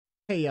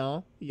Hey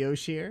y'all,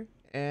 Yosh here,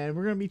 and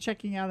we're going to be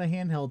checking out a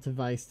handheld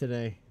device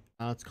today.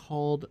 It's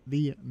called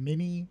the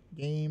Mini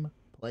Game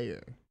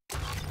Player.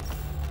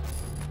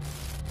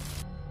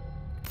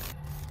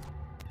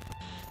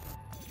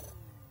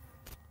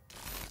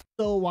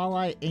 So while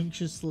I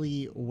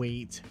anxiously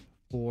wait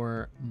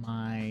for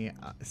my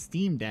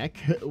Steam Deck,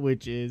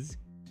 which is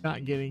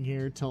not getting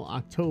here till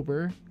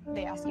October.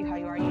 They ask you how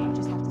you are, you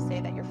just have to say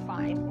that you're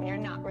fine when you're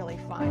not really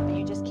fine, but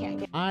you just can't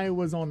get. I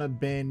was on a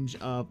binge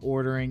of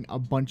ordering a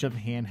bunch of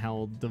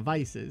handheld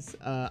devices.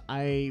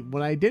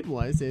 What I did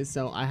was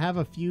so I have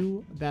a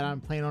few that I'm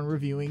planning on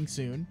reviewing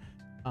soon,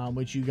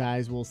 which you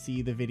guys will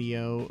see the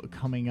video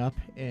coming up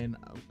in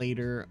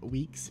later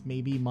weeks,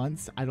 maybe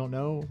months. I don't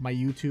know. My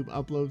YouTube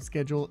upload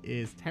schedule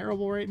is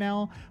terrible right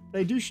now, but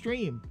I do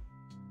stream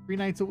 3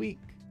 nights a week,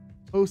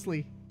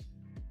 mostly,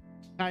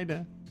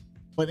 kinda.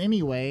 But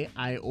anyway,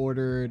 I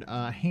ordered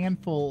a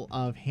handful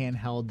of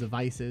handheld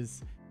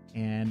devices,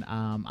 and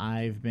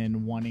I've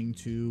been wanting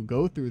to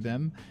go through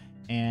them,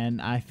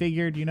 and I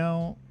figured,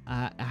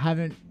 I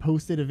haven't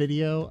posted a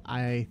video,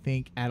 I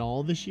think, at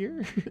all this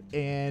year,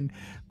 and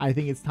I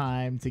think it's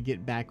time to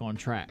get back on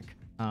track.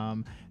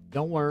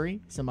 Don't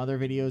worry, some other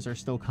videos are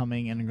still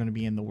coming and are going to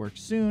be in the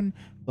works soon,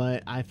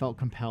 but I felt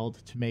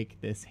compelled to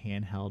make this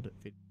handheld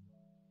video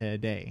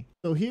today.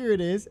 So here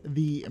it is,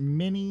 the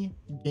Mini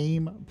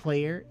Game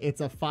Player. It's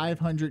a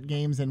 500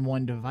 games in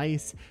one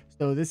device.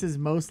 So this is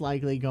most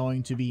likely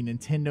going to be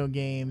Nintendo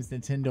games,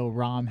 Nintendo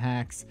ROM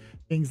hacks,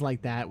 things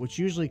like that, which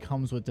usually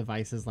comes with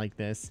devices like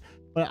this.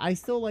 But I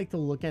still like to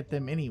look at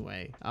them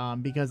anyway,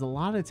 because a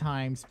lot of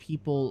times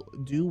people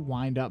do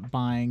wind up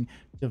buying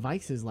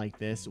devices like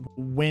this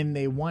when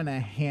they want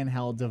a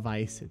handheld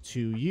device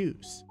to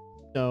use.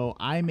 So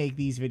I make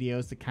these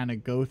videos to kind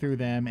of go through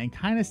them and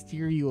kind of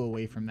steer you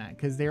away from that,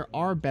 because there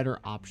are better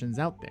options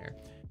out there.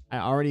 I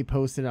already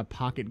posted a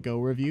Pocket Go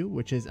review,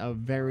 which is a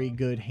very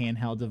good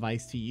handheld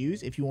device to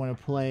use if you want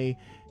to play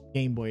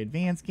Game Boy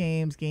Advance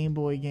games, Game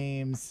Boy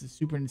games,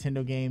 Super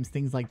Nintendo games,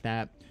 things like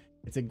that.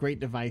 It's a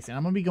great device, and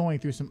I'm going to be going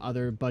through some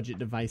other budget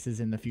devices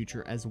in the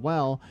future as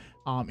well,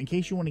 in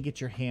case you want to get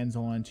your hands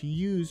on to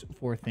use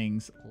for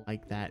things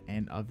like that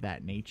and of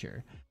that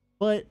nature.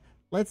 But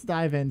let's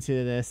dive into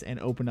this and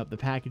open up the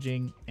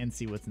packaging and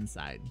see what's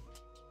inside.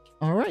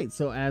 All right,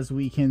 so as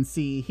we can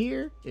see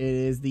here, it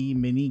is the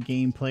Mini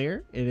Game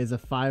Player. It is a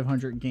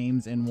 500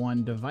 games in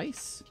one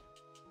device.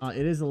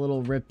 It is a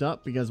little ripped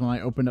up because when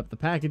I opened up the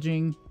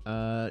packaging,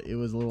 it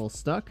was a little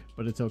stuck,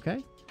 but it's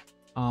okay.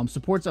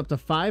 Supports up to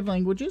 5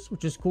 languages,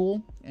 which is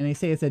cool. And they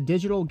say it's a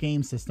digital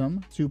game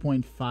system,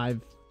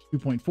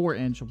 2.4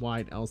 inch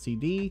wide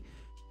LCD,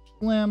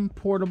 slim,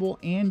 portable,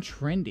 and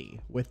trendy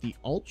with the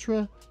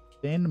ultra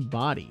thin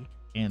body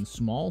and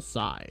small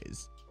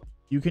size.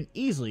 You can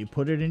easily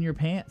put it in your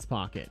pants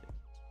pocket.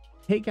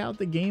 Take out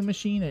the game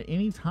machine at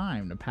any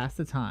time to pass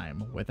the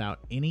time without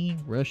any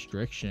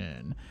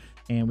restriction.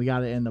 And we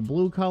got it in the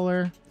blue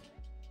color.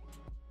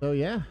 So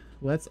yeah,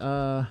 let's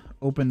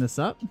open this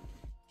up.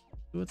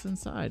 See what's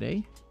inside,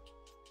 eh?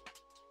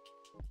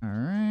 All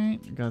right,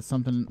 got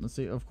something. Let's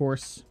see. Of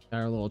course, got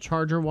our little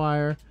charger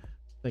wire.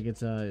 Like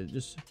it's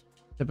just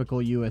typical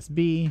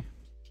USB.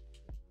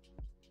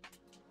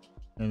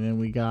 And then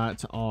we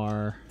got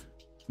our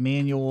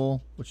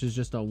manual, which is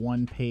just a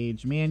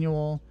 1-page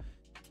manual.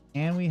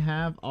 And we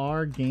have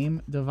our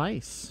game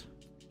device.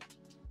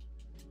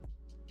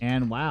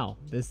 And wow,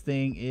 this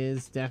thing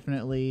is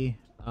definitely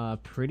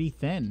pretty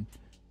thin,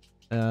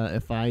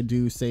 if I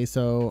do say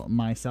so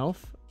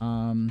myself.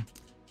 I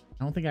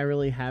don't think I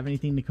really have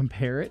anything to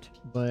compare it,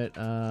 but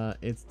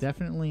it's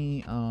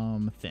definitely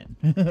thin.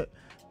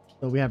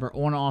 So we have our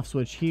on-off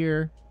switch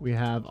here. We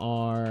have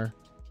our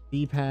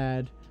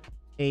D-pad,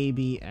 A,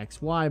 B,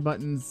 X, Y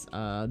buttons.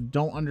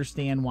 Don't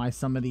understand why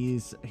some of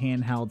these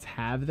handhelds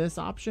have this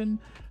option,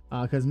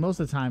 because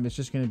most of the time it's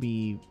just going to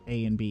be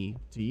A and B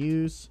to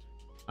use.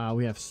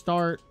 We have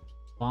start,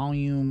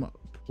 volume,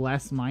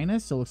 plus,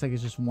 minus. So it looks like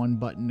it's just one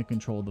button to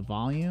control the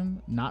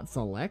volume, not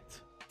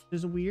select, which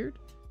is weird,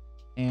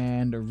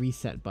 and a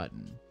reset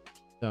button.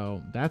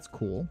 So that's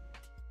cool.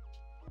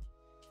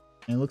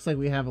 And it looks like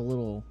we have a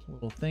little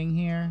thing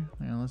here.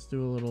 Yeah, let's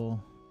do a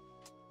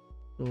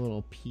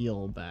little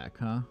peel back,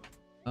 huh?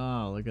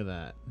 Oh, look at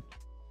that.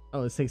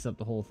 Oh, this takes up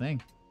the whole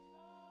thing.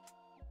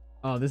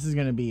 Oh, this is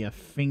going to be a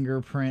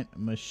fingerprint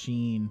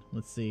machine.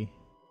 Let's see.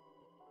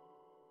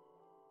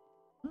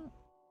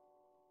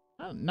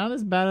 Oh, not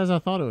as bad as I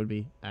thought it would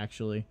be,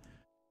 actually.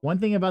 One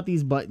thing about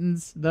these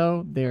buttons,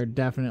 though, they're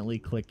definitely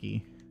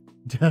clicky.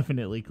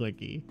 Definitely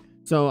clicky.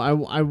 So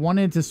I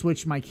wanted to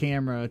switch my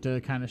camera to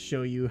kind of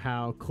show you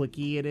how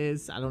clicky it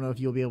is. I don't know if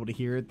you'll be able to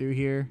hear it through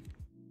here.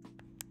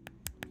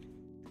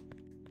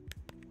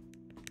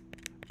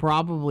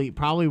 Probably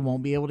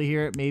won't be able to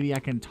hear it. Maybe I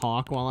can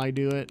talk while I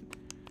do it.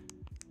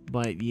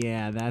 But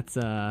yeah, that's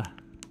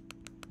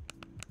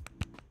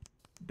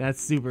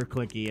super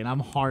clicky, and I'm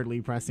hardly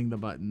pressing the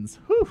buttons.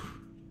 Whew.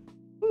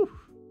 Whew.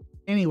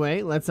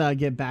 Anyway, let's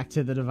get back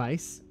to the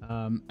device.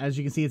 As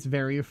you can see, it's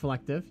very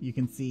reflective. You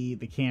can see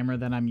the camera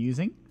that I'm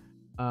using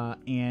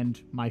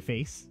and my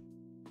face.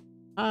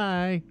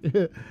 Hi.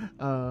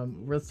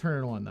 Let's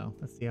turn it on though.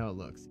 Let's see how it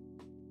looks.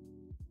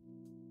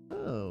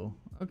 Oh,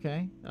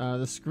 okay.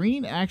 The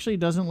screen actually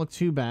doesn't look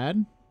too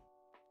bad.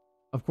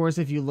 Of course,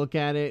 if you look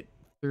at it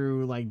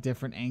through like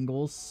different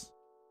angles,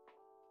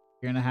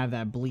 you're gonna have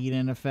that bleed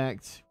in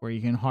effect where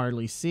you can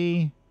hardly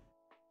see,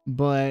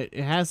 but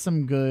it has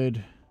some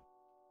good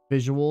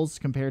visuals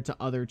compared to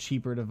other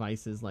cheaper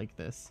devices like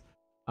this.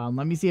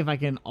 Let me see if I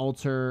can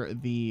alter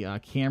the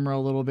camera a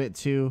little bit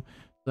too,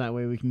 so that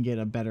way we can get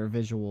a better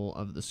visual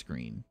of the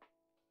screen.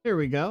 Here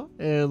we go.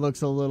 It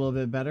looks a little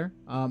bit better.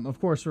 Of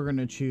course, we're going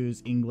to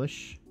choose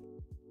English.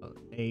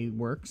 A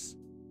works.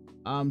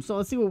 So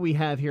let's see what we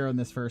have here on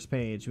this first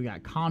page. We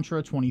got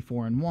Contra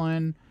 24 in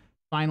 1,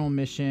 Final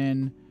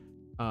Mission,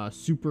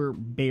 Super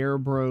Bear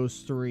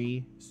Bros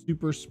 3,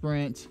 Super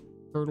Sprint,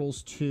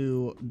 Turtles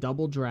 2,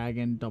 Double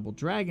Dragon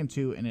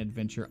 2, and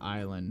Adventure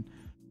Island.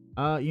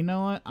 You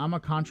know what? I'm a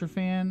Contra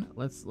fan.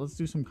 Let's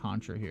do some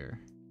Contra here.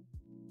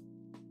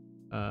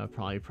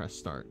 Probably press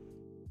start.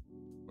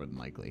 More than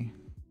likely.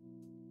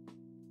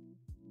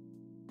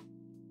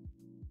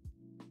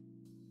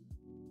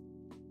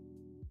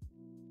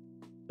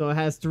 So it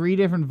has 3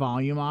 different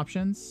volume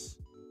options.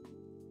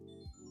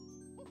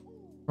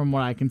 From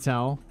what I can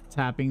tell,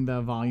 tapping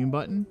the volume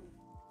button.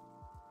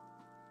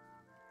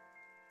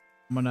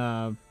 I'm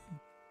gonna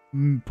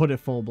put it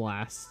full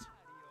blast.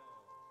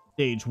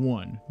 Stage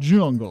 1,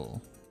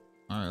 Jungle.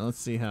 All right, let's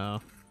see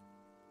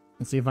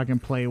if I can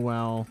play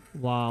well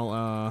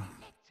while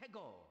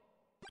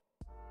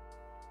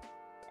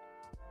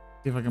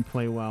see if I can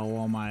play well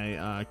while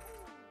my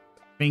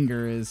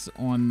finger is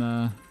on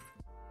the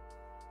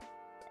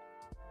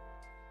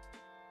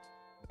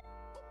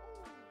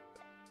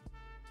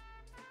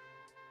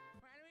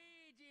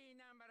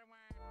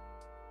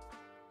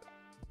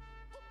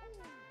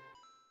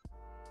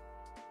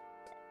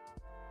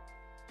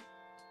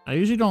I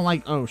usually don't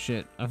like... Oh,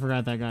 shit. I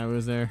forgot that guy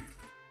was there.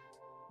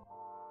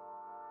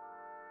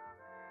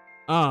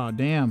 Oh,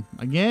 damn.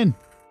 Again.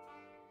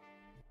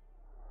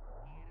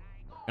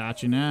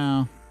 Got you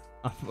now.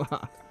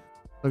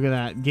 Look at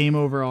that. Game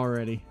over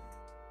already.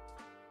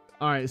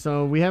 Alright,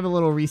 so we have a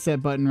little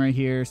reset button right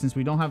here. Since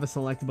we don't have a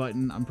select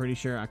button, I'm pretty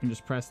sure I can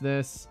just press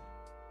this.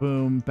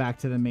 Boom. Back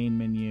to the main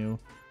menu.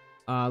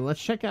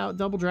 Let's check out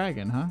Double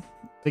Dragon, huh?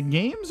 The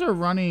games are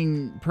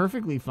running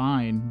perfectly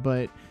fine,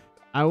 but...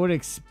 I would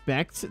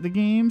expect the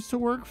games to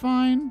work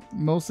fine,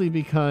 mostly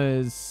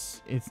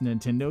because it's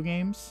Nintendo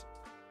games.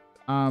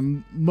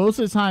 Most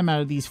of the time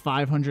out of these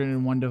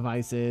 501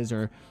 devices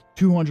or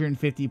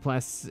 250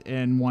 plus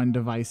in one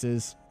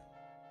devices,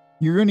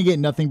 you're going to get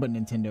nothing but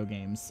Nintendo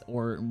games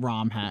or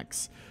ROM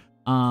hacks.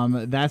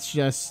 That's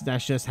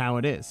just how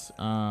it is.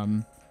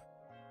 But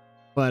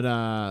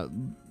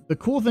the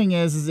cool thing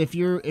is if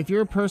you're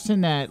a person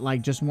that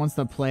like just wants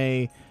to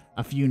play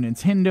a few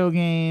Nintendo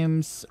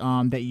games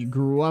that you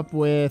grew up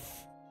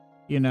with,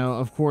 you know,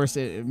 of course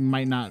it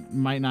might not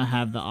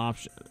have the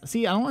option.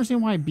 See, I don't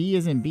understand why B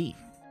isn't B.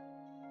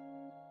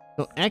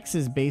 So X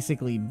is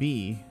basically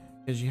B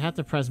because you have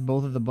to press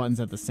both of the buttons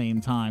at the same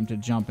time to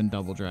jump in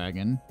Double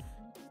Dragon.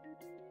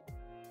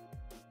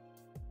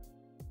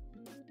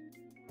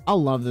 I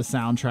love the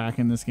soundtrack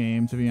in this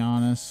game, to be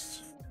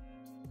honest.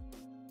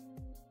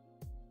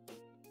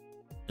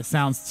 It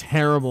sounds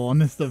terrible on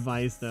this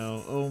device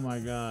though. Oh my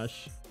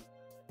gosh.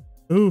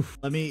 Oof.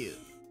 Let me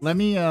let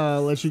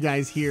you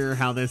guys hear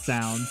how this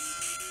sounds.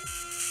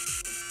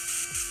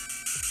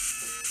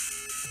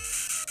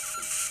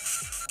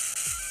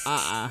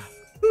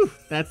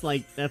 That's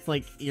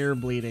like ear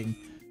bleeding.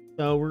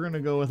 So we're gonna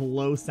go with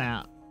low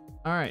sound.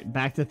 All right,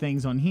 back to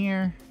things on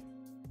here.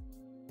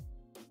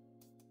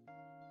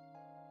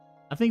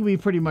 I think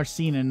we've pretty much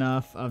seen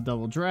enough of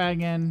Double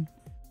Dragon.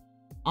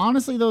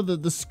 Honestly though,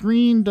 the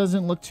screen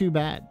doesn't look too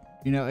bad.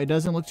 You know, it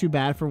doesn't look too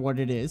bad for what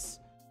it is.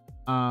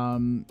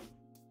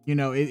 You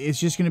know, it's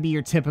just going to be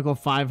your typical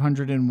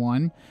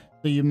 501.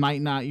 So you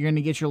might not, you're going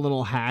to get your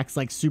little hacks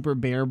like Super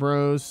Bear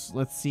Bros.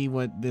 Let's see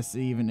what this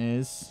even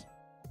is.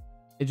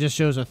 It just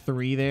shows a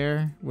 3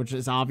 there, which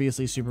is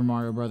obviously Super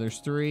Mario Brothers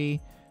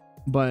 3.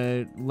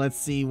 But let's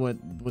see what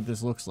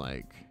this looks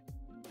like.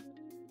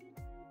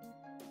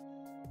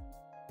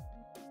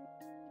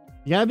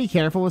 You gotta be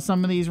careful with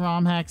some of these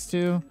ROM hacks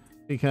too,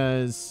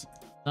 because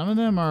some of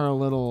them are a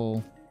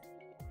little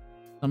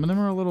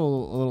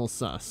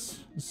sus.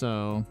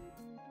 So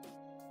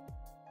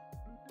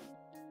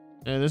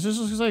yeah, this just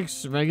looks like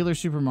regular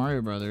Super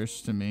Mario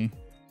Brothers to me.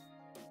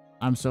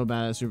 I'm so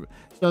bad at Super.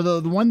 So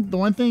the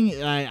one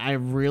thing I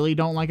really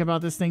don't like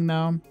about this thing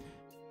though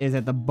is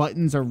that the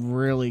buttons are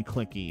really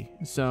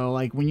clicky. So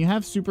like when you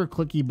have super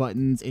clicky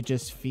buttons, it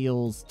just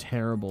feels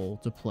terrible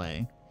to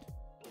play.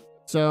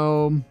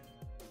 So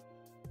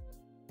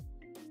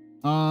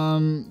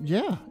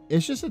yeah,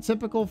 it's just a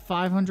typical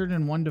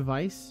 501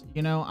 device.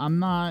 You know,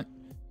 I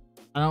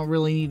don't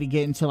really need to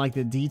get into like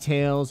the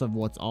details of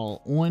what's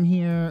all on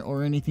here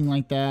or anything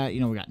like that. You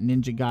know, we got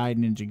Ninja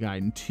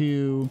Gaiden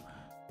 2,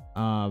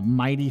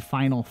 Mighty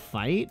Final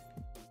Fight.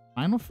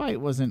 Final Fight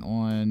wasn't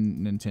on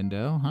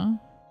Nintendo, huh?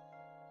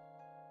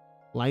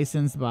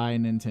 Licensed by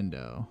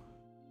Nintendo.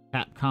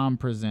 Capcom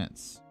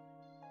presents.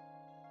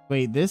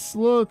 Wait, this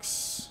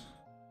looks...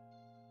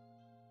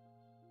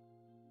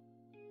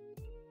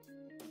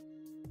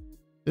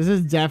 This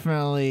is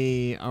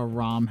definitely a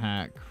ROM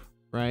hack,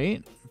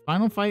 right?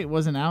 Final Fight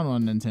wasn't out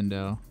on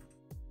Nintendo.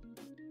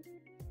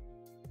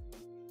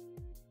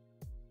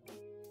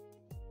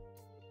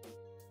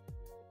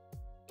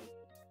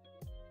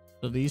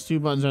 So these two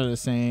buttons are the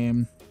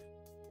same,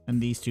 and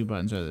these two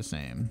buttons are the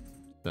same.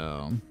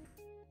 So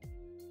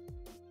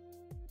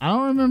I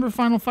don't remember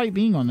Final Fight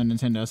being on the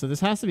Nintendo, so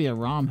this has to be a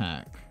ROM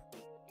hack.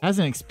 It has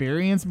an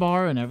experience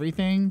bar and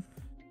everything.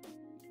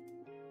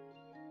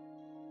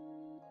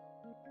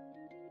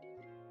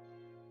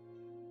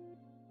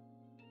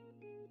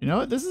 You know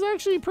what? This is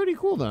actually pretty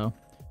cool, though.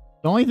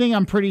 The only thing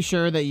I'm pretty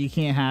sure that you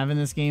can't have in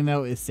this game,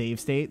 though, is save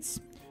states.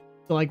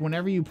 So, like,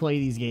 whenever you play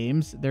these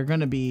games, they're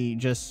going to be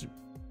just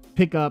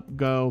pick up,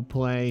 go,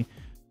 play.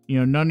 You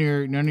know, none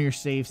of your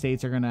save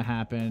states are going to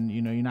happen.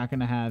 You know, you're not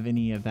going to have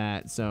any of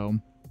that. So,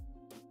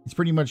 it's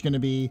pretty much going to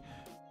be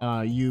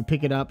you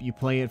pick it up, you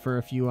play it for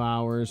a few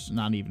hours.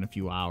 Not even a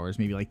few hours,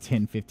 maybe like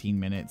 10, 15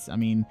 minutes. I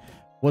mean,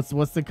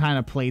 what's the kind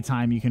of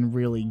playtime you can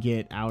really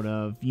get out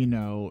of, you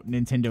know,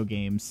 Nintendo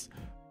games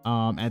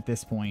at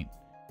this point?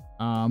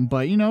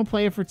 But, you know,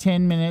 play it for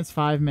 10 minutes,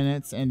 5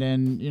 minutes, and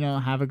then, you know,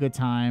 have a good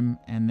time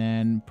and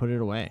then put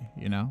it away.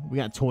 You know, we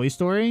got Toy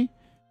Story.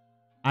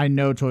 I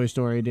know Toy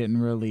Story didn't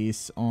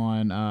release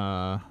on,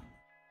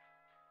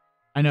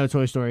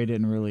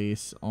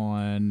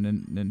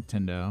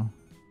 Nintendo.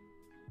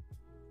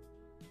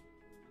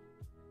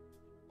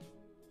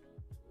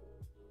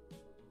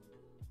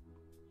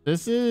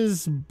 This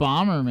is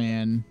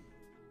Bomberman.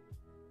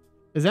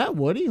 Is that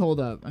Woody? Hold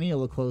up. I need to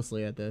look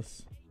closely at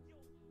this.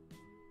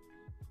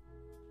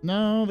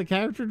 No, the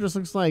character just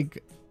looks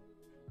like...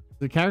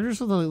 The character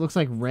just looks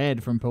like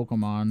Red from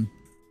Pokemon.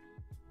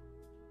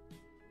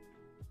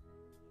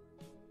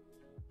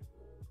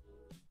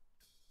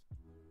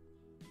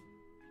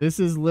 This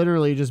is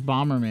literally just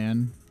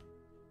Bomberman.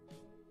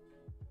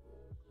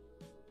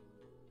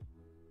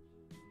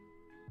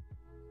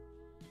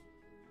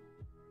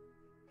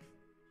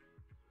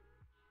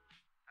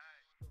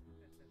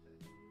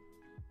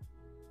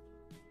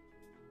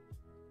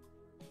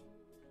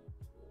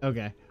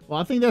 Okay. Well,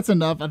 I think that's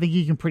enough. I think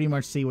you can pretty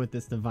much see what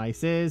this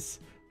device is.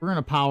 We're going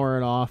to power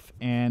it off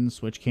and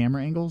switch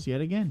camera angles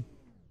yet again.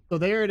 So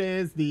there it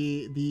is,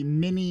 the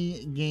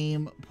mini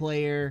game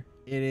player.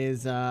 It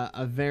is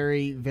a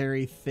very,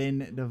 very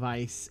thin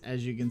device,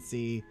 as you can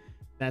see.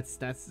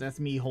 That's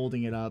me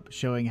holding it up,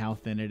 showing how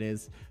thin it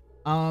is.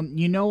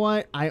 You know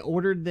what? I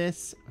ordered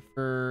this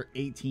for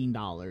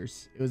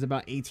 $18. It was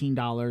about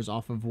 $18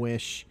 off of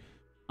Wish.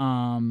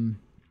 And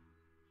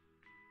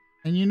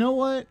you know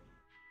what?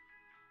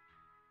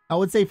 I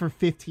would say for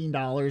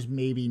 $15,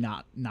 maybe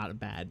not a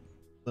bad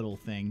little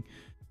thing.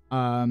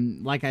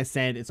 Like I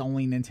said, it's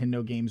only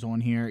Nintendo games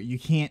on here. You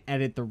can't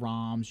edit the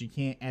ROMs. You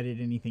can't edit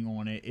anything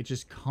on it. It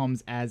just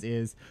comes as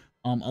is.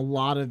 A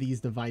lot of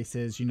these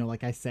devices, you know,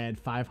 like I said,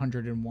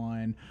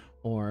 501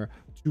 or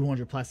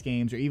 200 plus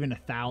games, or even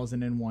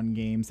 1,001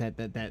 games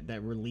that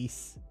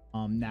release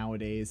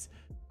nowadays.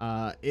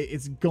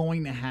 It's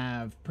going to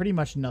have pretty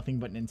much nothing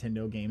but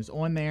Nintendo games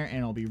on there, and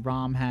it'll be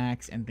ROM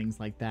hacks and things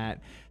like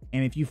that.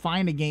 And if you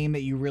find a game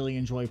that you really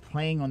enjoy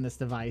playing on this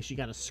device, you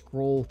got to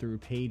scroll through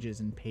pages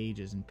and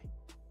pages and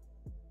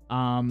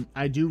pages.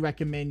 I do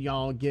recommend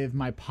y'all give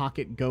my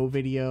Pocket Go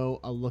video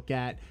a look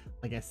at.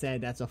 Like I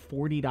said, that's a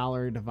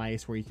 $40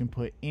 device where you can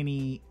put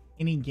any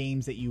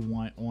games that you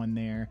want on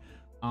there.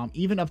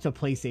 Even up to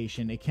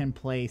PlayStation. It can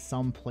play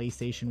some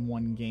PlayStation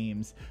 1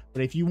 games.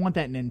 But if you want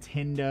that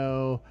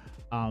Nintendo,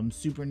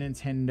 Super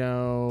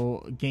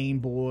Nintendo, Game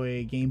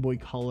Boy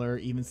Color,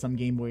 even some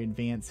Game Boy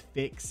Advance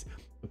fix,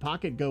 the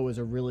Pocket Go is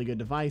a really good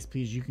device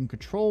because you can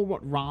control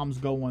what ROMs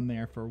go on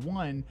there for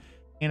one,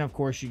 and of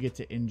course you get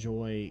to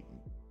enjoy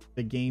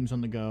the games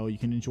on the go. You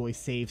can enjoy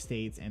save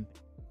states and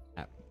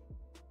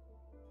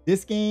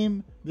this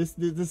game,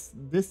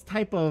 this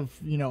type of,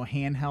 you know,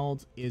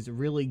 handheld is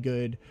really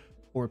good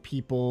for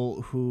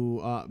people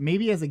who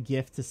maybe as a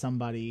gift to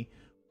somebody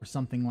or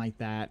something like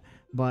that,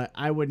 but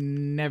I would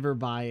never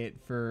buy it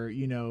for,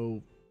 you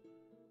know,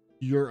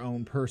 your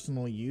own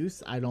personal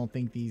use. I don't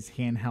think these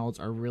handhelds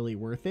are really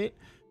worth it.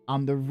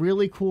 The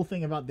really cool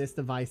thing about this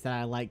device that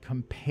I like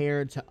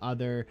compared to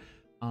other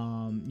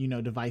you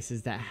know,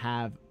 devices that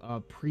have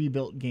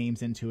pre-built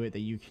games into it that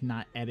you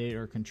cannot edit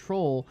or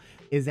control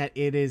is that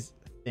it is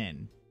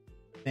thin.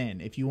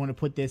 If you want to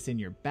put this in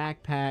your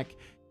backpack,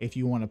 if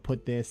you want to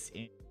put this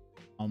in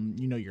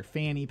you know, your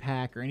fanny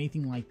pack or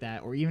anything like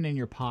that, or even in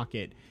your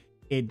pocket,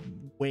 it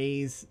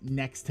weighs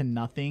next to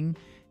nothing,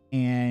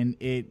 and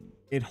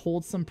it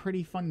holds some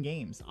pretty fun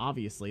games.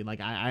 Obviously,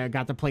 like I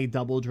got to play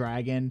Double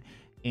Dragon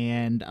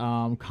and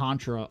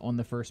Contra on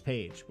the first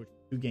page, which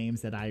are two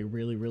games that I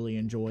really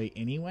enjoy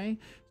anyway.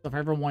 So if I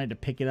ever wanted to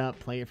pick it up,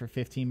 play it for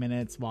 15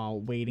 minutes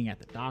while waiting at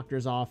the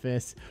doctor's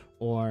office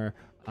or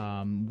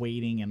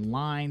waiting in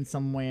line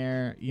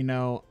somewhere, you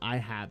know, I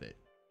have it.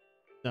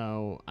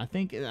 So I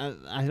think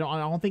I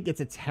don't think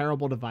it's a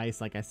terrible device,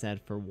 like I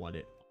said, for what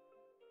it.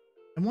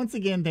 And once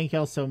again, thank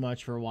y'all so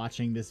much for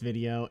watching this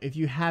video. If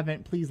you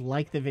haven't, please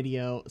like the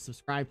video,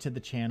 subscribe to the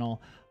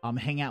channel,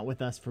 hang out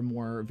with us for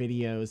more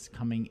videos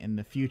coming in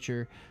the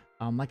future.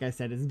 Like I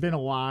said, it's been a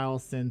while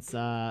since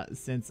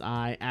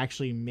I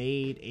actually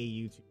made a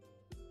YouTube,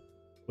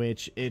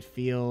 which it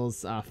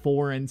feels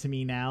foreign to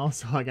me now.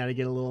 So I got to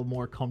get a little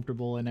more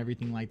comfortable and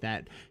everything like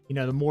that. You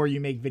know, the more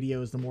you make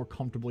videos, the more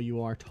comfortable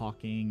you are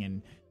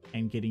talking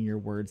and getting your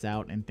words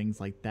out and things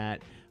like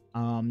that.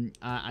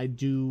 I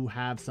do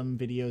have some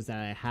videos that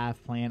I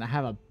have planned. I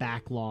have a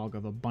backlog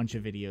of a bunch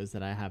of videos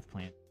that I have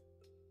planned,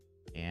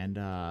 and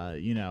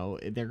you know,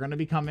 they're gonna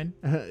be coming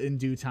in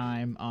due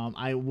time.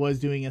 I was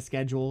doing a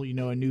schedule, you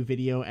know, a new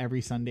video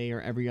every Sunday or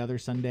every other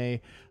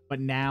Sunday, but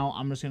now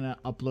I'm just gonna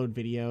upload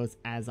videos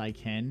as I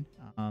can.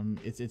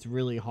 It's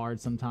really hard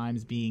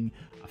sometimes being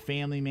a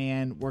family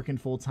man, working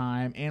full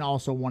time, and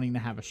also wanting to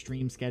have a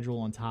stream schedule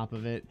on top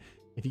of it.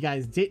 If you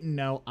guys didn't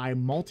know, I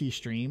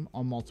multi-stream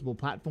on multiple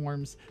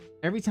platforms.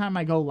 Every time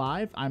I go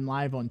live, I'm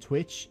live on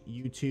Twitch,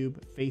 YouTube,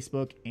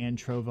 Facebook, and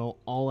Trovo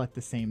all at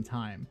the same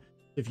time.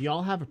 If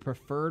y'all have a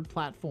preferred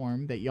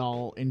platform that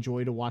y'all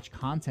enjoy to watch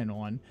content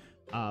on,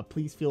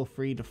 please feel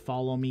free to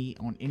follow me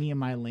on any of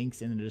my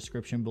links in the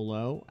description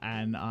below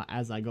and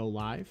as I go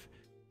live.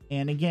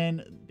 And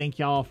again, thank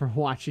y'all for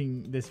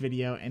watching this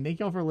video, and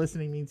thank y'all for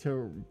listening to me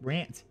to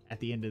rant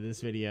at the end of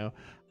this video.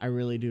 I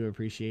really do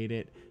appreciate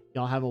it.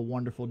 Y'all have a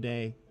wonderful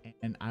day,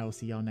 and I will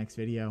see y'all next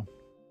video.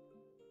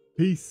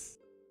 Peace.